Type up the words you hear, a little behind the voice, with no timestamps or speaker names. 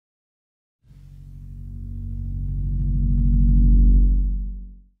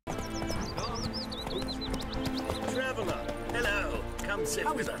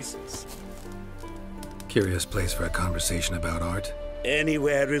sit with us. Curious place for a conversation about art.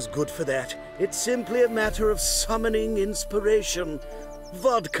 Anywhere is good for that. It's simply a matter of summoning inspiration.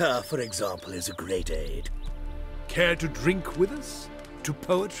 Vodka, for example, is a great aid. Care to drink with us? To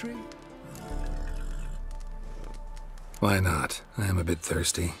poetry? Why not? I am a bit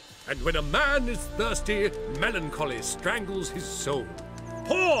thirsty. And when a man is thirsty, melancholy strangles his soul.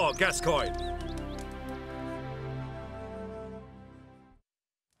 Pour, Gascoigne!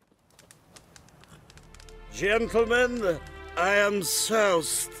 Gentlemen, I am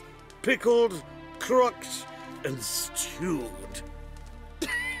soused, pickled, crocked, and stewed.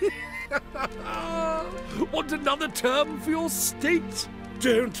 Want another term for your state?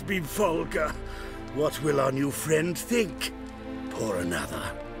 Don't be vulgar. What will our new friend think? Pour another.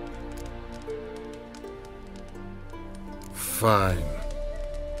 Fine.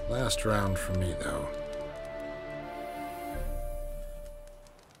 Last round for me, though.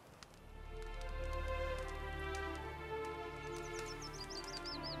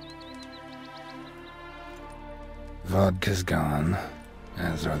 Vodka's gone,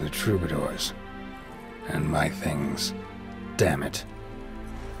 as are the troubadours. And my things. Damn it.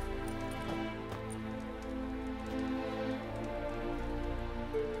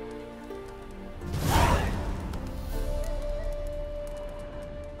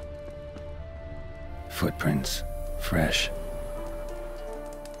 Footprints. Fresh.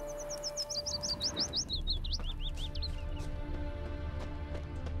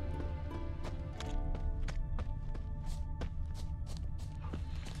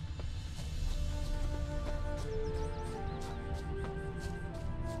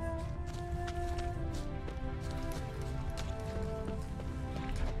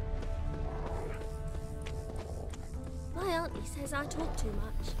 My auntie says I talk too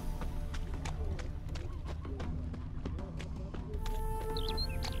much.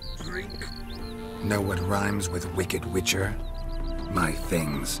 Drink. Know what rhymes with wicked witcher? My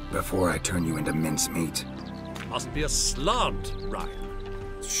things, before I turn you into mincemeat. Must be a slant,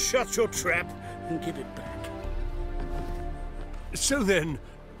 Ryan. Shut your trap and give it back. So then,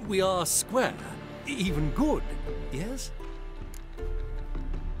 we are square, even good, yes?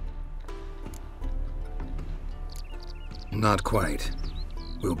 Not quite.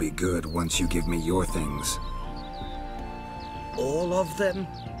 We'll be good once you give me your things. All of them?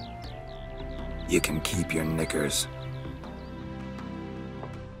 You can keep your knickers.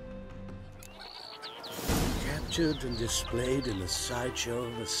 Captured and displayed in the sideshow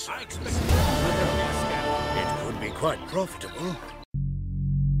of a I circus. expect It could be quite profitable.